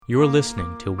You're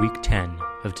listening to Week 10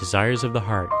 of Desires of the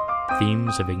Heart,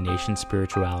 Themes of Ignatian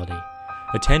Spirituality,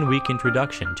 a 10-week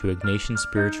introduction to Ignatian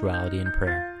spirituality and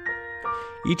prayer.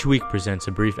 Each week presents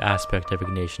a brief aspect of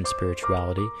Ignatian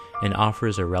spirituality and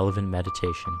offers a relevant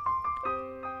meditation.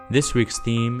 This week's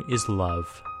theme is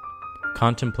love,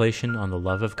 contemplation on the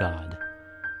love of God,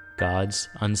 God's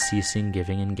unceasing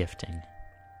giving and gifting.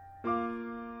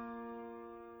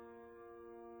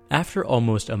 After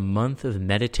almost a month of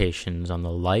meditations on the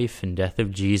life and death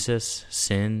of Jesus,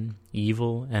 sin,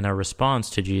 evil, and our response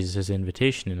to Jesus'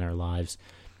 invitation in our lives,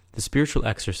 the spiritual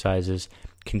exercises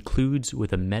concludes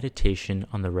with a meditation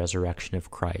on the resurrection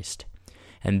of Christ,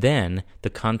 and then the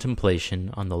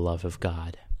contemplation on the love of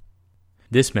God.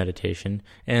 This meditation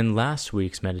and last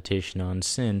week's meditation on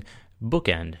sin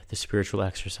bookend the spiritual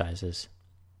exercises.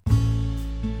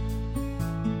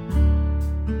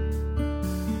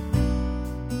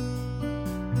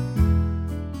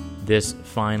 This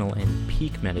final and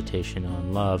peak meditation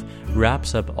on love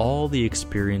wraps up all the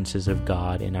experiences of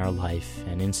God in our life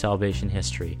and in salvation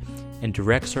history and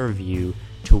directs our view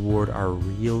toward our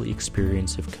real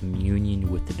experience of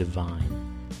communion with the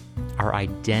divine, our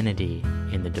identity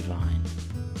in the divine.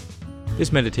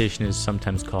 This meditation is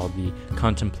sometimes called the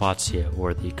contemplatio,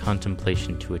 or the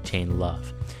contemplation to attain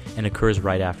love, and occurs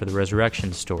right after the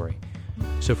resurrection story.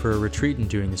 So for a retreatant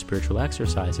doing the spiritual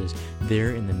exercises,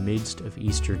 they're in the midst of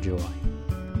Easter joy.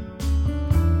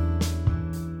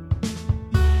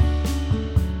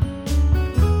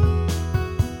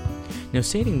 Now,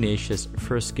 St. Ignatius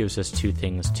first gives us two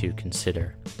things to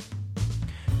consider.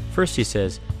 First, he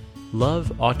says,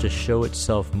 love ought to show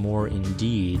itself more in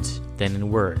deeds than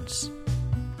in words.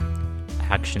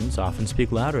 Actions often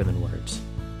speak louder than words.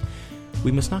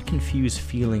 We must not confuse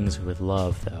feelings with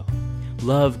love, though.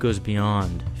 Love goes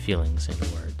beyond feelings and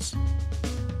words.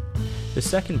 The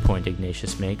second point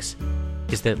Ignatius makes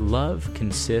is that love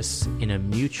consists in a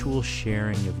mutual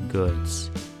sharing of goods,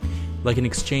 like an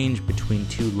exchange between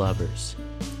two lovers.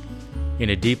 In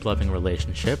a deep loving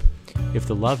relationship, if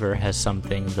the lover has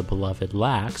something the beloved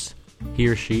lacks, he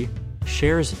or she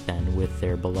shares it then with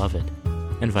their beloved,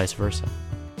 and vice versa.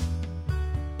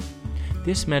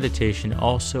 This meditation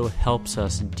also helps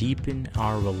us deepen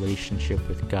our relationship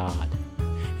with God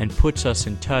and puts us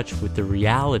in touch with the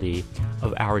reality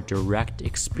of our direct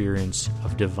experience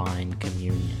of divine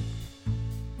communion.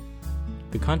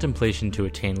 The contemplation to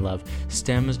attain love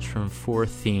stems from four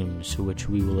themes which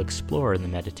we will explore in the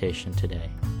meditation today.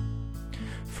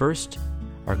 First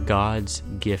are God's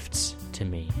gifts to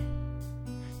me.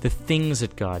 The things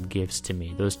that God gives to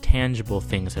me, those tangible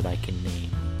things that I can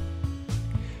name.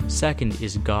 Second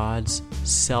is God's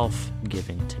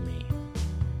self-giving to me.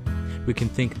 We can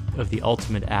think of the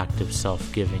ultimate act of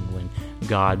self-giving when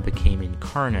God became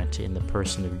incarnate in the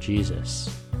person of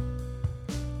Jesus.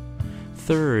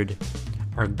 Third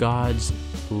are God's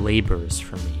labors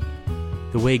for me,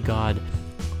 the way God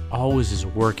always is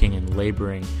working and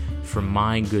laboring for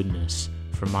my goodness,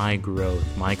 for my growth,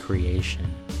 my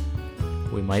creation.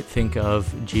 We might think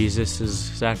of Jesus'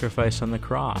 sacrifice on the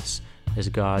cross as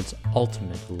God's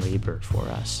ultimate labor for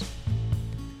us.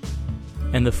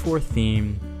 And the fourth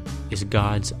theme is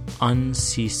God's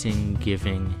unceasing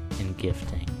giving and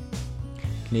gifting.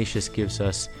 Ignatius gives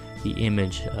us the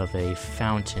image of a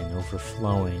fountain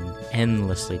overflowing,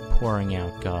 endlessly pouring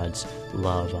out God's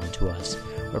love onto us,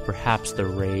 or perhaps the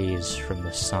rays from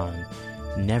the sun,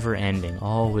 never ending,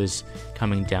 always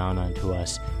coming down onto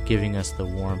us, giving us the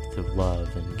warmth of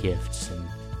love and gifts and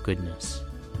goodness.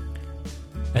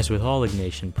 As with all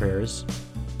Ignatian prayers,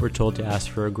 we're told to ask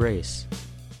for a grace.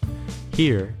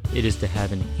 Here, it is to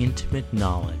have an intimate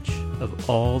knowledge of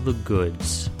all the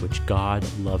goods which God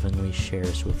lovingly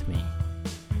shares with me,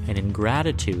 and in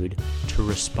gratitude to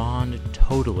respond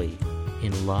totally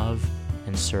in love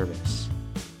and service.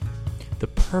 The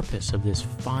purpose of this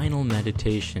final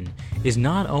meditation is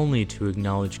not only to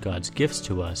acknowledge God's gifts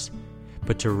to us,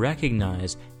 but to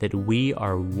recognize that we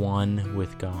are one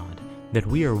with God, that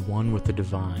we are one with the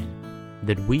divine,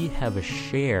 that we have a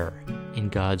share in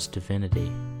God's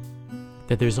divinity,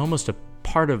 that there's almost a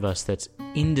part of us that's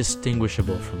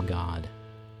indistinguishable from God.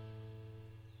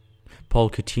 Paul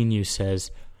Coutinho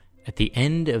says, at the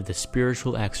end of the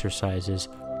spiritual exercises,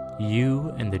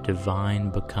 you and the divine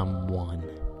become one.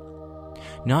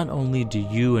 Not only do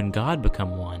you and God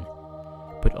become one,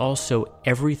 but also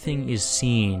everything is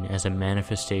seen as a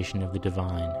manifestation of the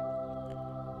divine.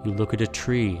 You look at a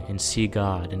tree and see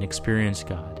God and experience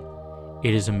God.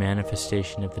 It is a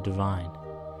manifestation of the divine.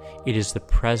 It is the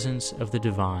presence of the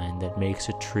divine that makes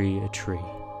a tree a tree.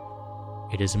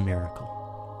 It is a miracle.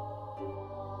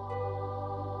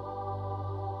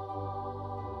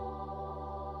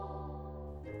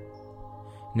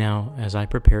 Now, as I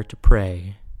prepare to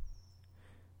pray,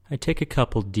 I take a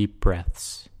couple deep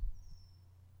breaths.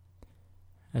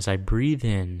 As I breathe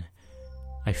in,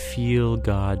 I feel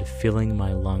God filling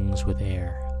my lungs with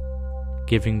air,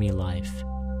 giving me life.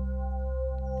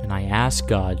 And I ask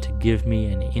God to give me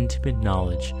an intimate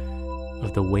knowledge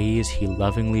of the ways He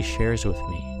lovingly shares with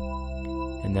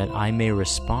me, and that I may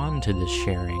respond to this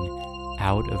sharing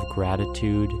out of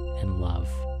gratitude and love.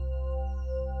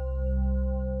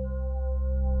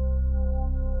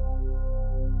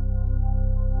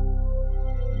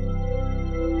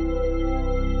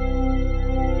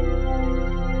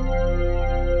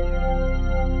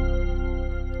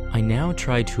 I now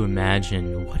try to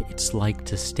imagine what it's like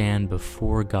to stand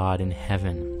before God in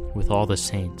heaven with all the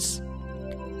saints.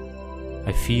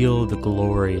 I feel the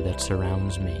glory that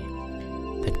surrounds me,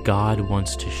 that God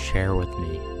wants to share with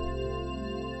me.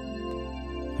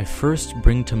 I first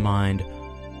bring to mind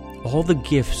all the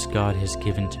gifts God has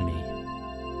given to me,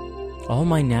 all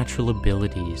my natural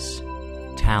abilities,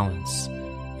 talents,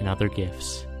 and other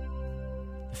gifts,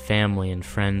 the family and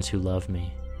friends who love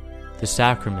me, the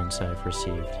sacraments I've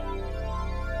received.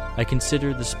 I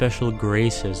consider the special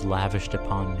graces lavished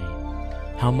upon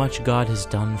me, how much God has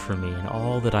done for me, and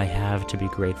all that I have to be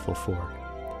grateful for.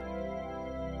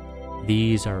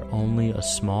 These are only a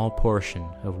small portion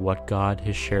of what God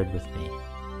has shared with me.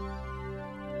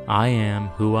 I am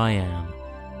who I am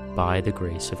by the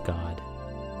grace of God.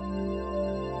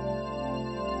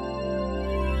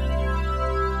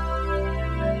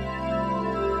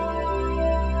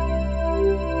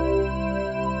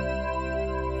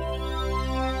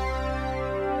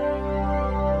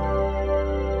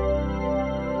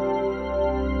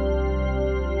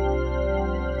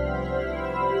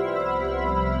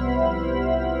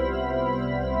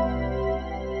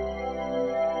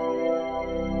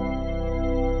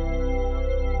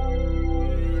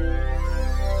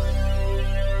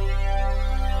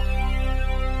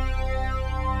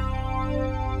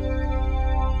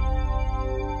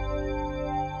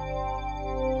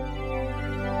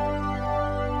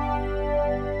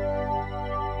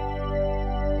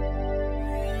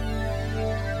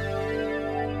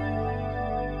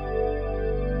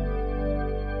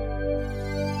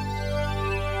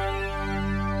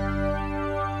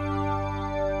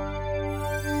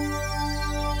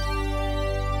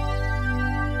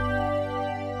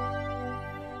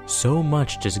 So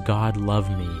much does God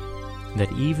love me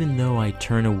that even though I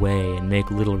turn away and make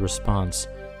little response,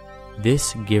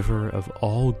 this giver of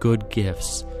all good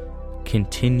gifts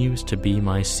continues to be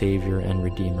my Savior and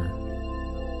Redeemer.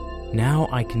 Now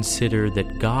I consider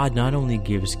that God not only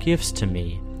gives gifts to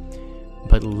me,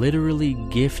 but literally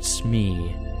gifts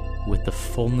me with the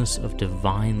fullness of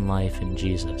divine life in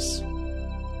Jesus.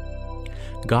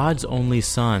 God's only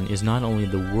Son is not only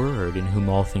the Word in whom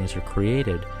all things are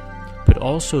created, but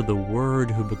also the Word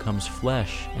who becomes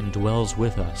flesh and dwells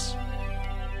with us.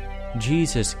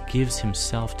 Jesus gives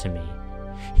Himself to me.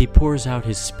 He pours out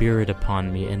His Spirit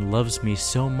upon me and loves me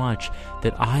so much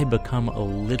that I become a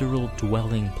literal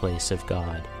dwelling place of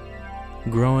God,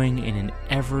 growing in an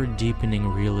ever-deepening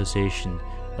realization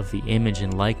of the image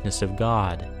and likeness of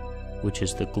God, which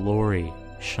is the glory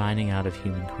shining out of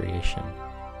human creation.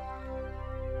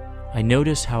 I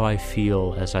notice how I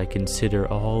feel as I consider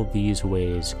all these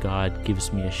ways God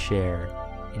gives me a share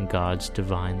in God's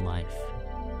divine life.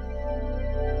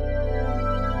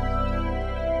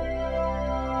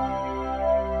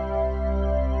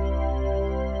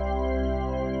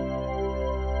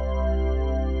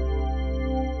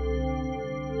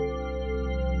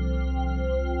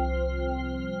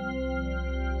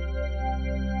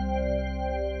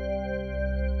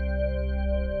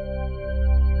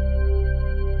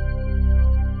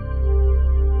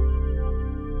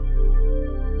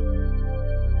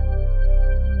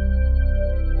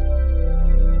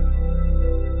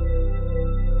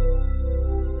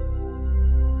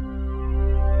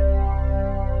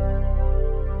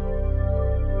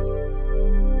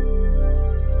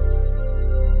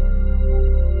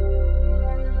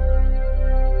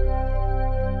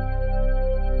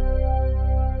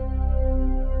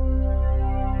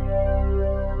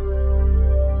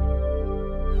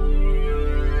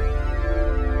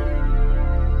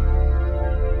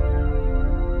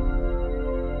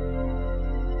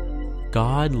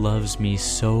 God loves me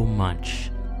so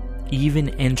much, even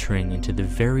entering into the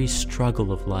very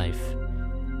struggle of life.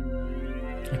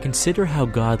 I consider how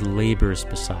God labors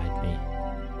beside me,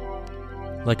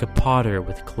 like a potter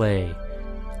with clay,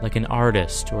 like an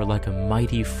artist, or like a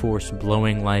mighty force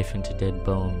blowing life into dead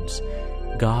bones.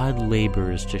 God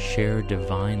labors to share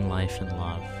divine life and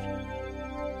love.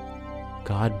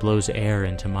 God blows air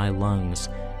into my lungs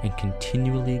and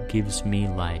continually gives me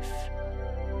life.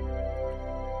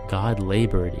 God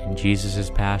labored in Jesus'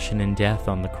 passion and death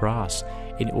on the cross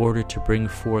in order to bring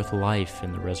forth life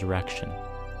in the resurrection.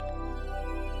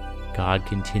 God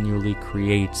continually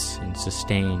creates and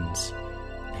sustains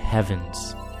the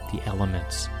heavens, the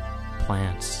elements,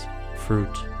 plants,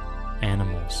 fruit,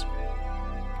 animals,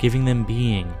 giving them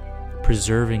being,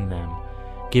 preserving them,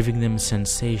 giving them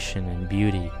sensation and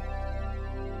beauty.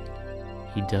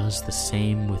 He does the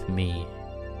same with me.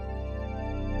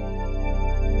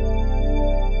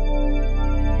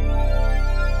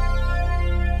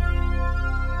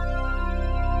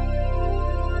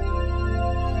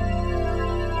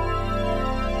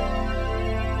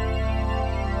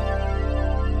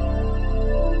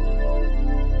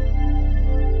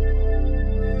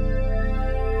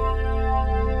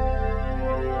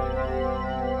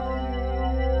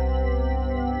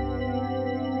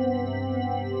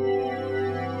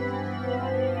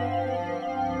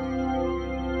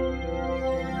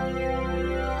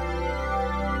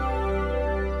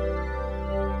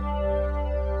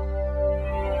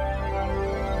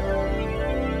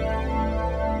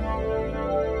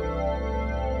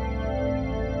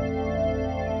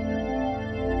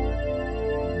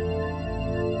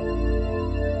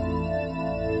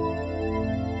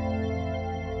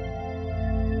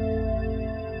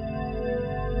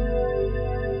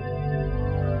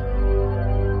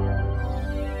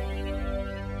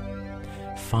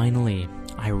 Finally,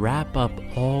 I wrap up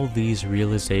all these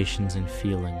realizations and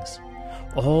feelings,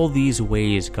 all these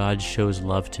ways God shows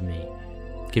love to me,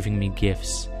 giving me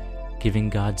gifts, giving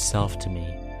God's self to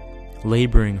me,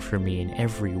 laboring for me in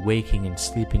every waking and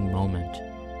sleeping moment.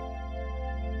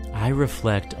 I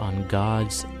reflect on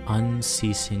God's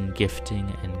unceasing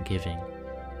gifting and giving.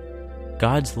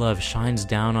 God's love shines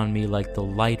down on me like the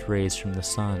light rays from the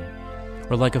sun,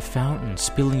 or like a fountain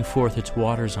spilling forth its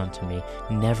waters onto me,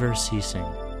 never ceasing.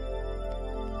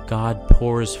 God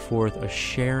pours forth a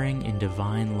sharing in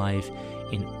divine life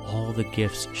in all the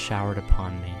gifts showered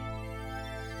upon me.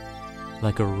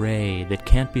 Like a ray that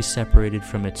can't be separated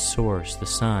from its source, the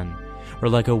sun, or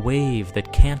like a wave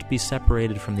that can't be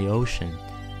separated from the ocean,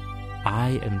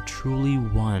 I am truly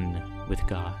one with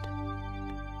God.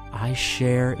 I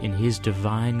share in His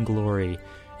divine glory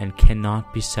and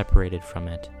cannot be separated from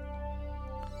it.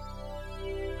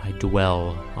 I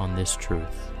dwell on this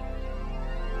truth.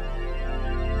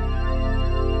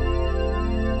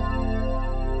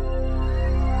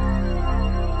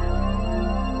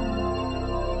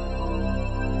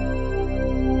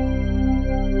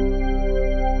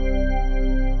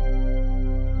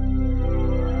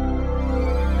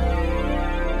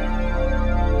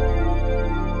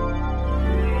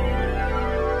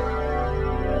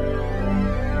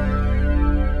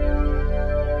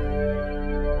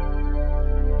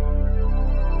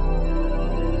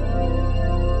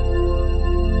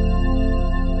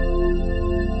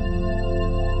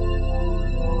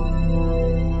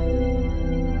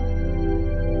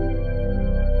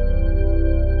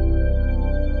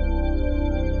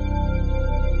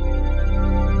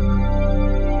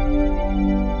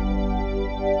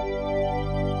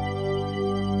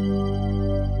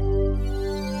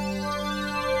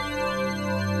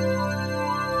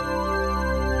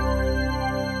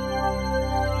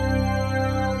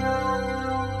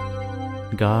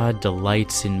 God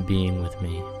delights in being with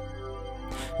me.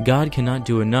 God cannot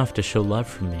do enough to show love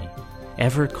for me,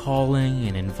 ever calling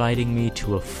and inviting me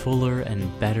to a fuller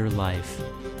and better life,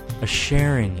 a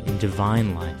sharing in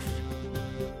divine life.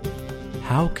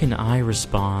 How can I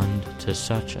respond to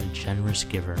such a generous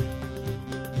giver?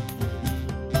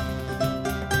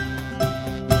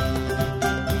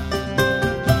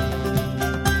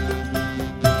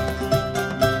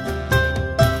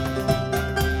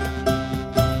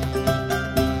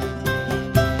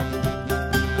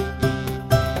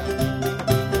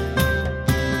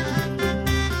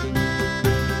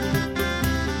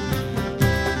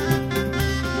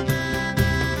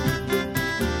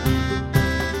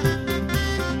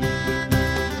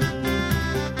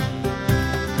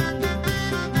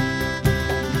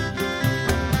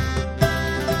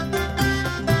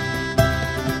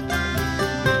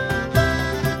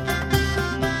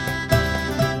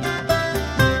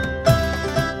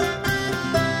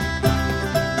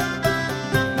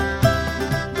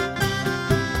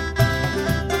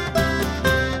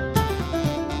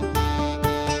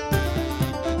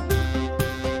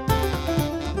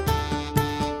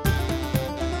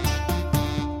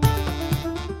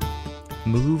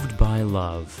 Moved by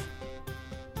love,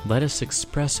 let us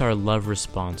express our love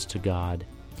response to God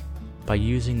by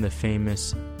using the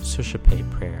famous Suscipe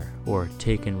prayer, or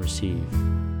take and receive.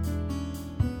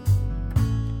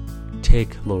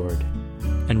 Take, Lord,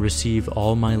 and receive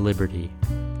all my liberty,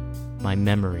 my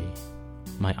memory,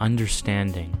 my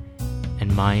understanding,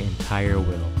 and my entire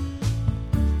will,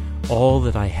 all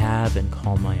that I have and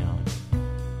call my own.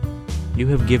 You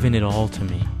have given it all to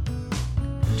me.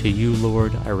 To you,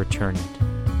 Lord, I return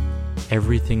it.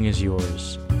 Everything is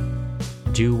yours.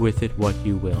 Do with it what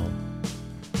you will.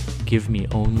 Give me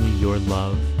only your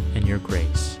love and your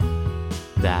grace.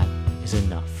 That is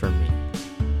enough for me.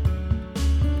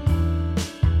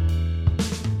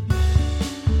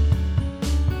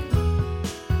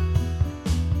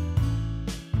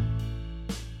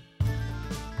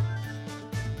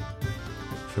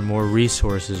 For more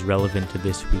resources relevant to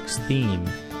this week's theme,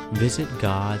 visit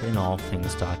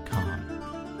godinallthings.com.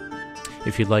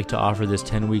 If you'd like to offer this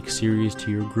 10-week series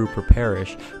to your group or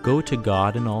parish, go to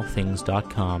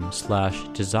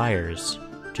godinallthings.com/desires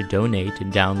to donate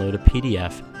and download a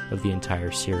PDF of the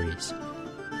entire series.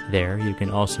 There, you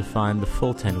can also find the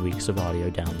full 10 weeks of audio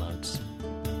downloads.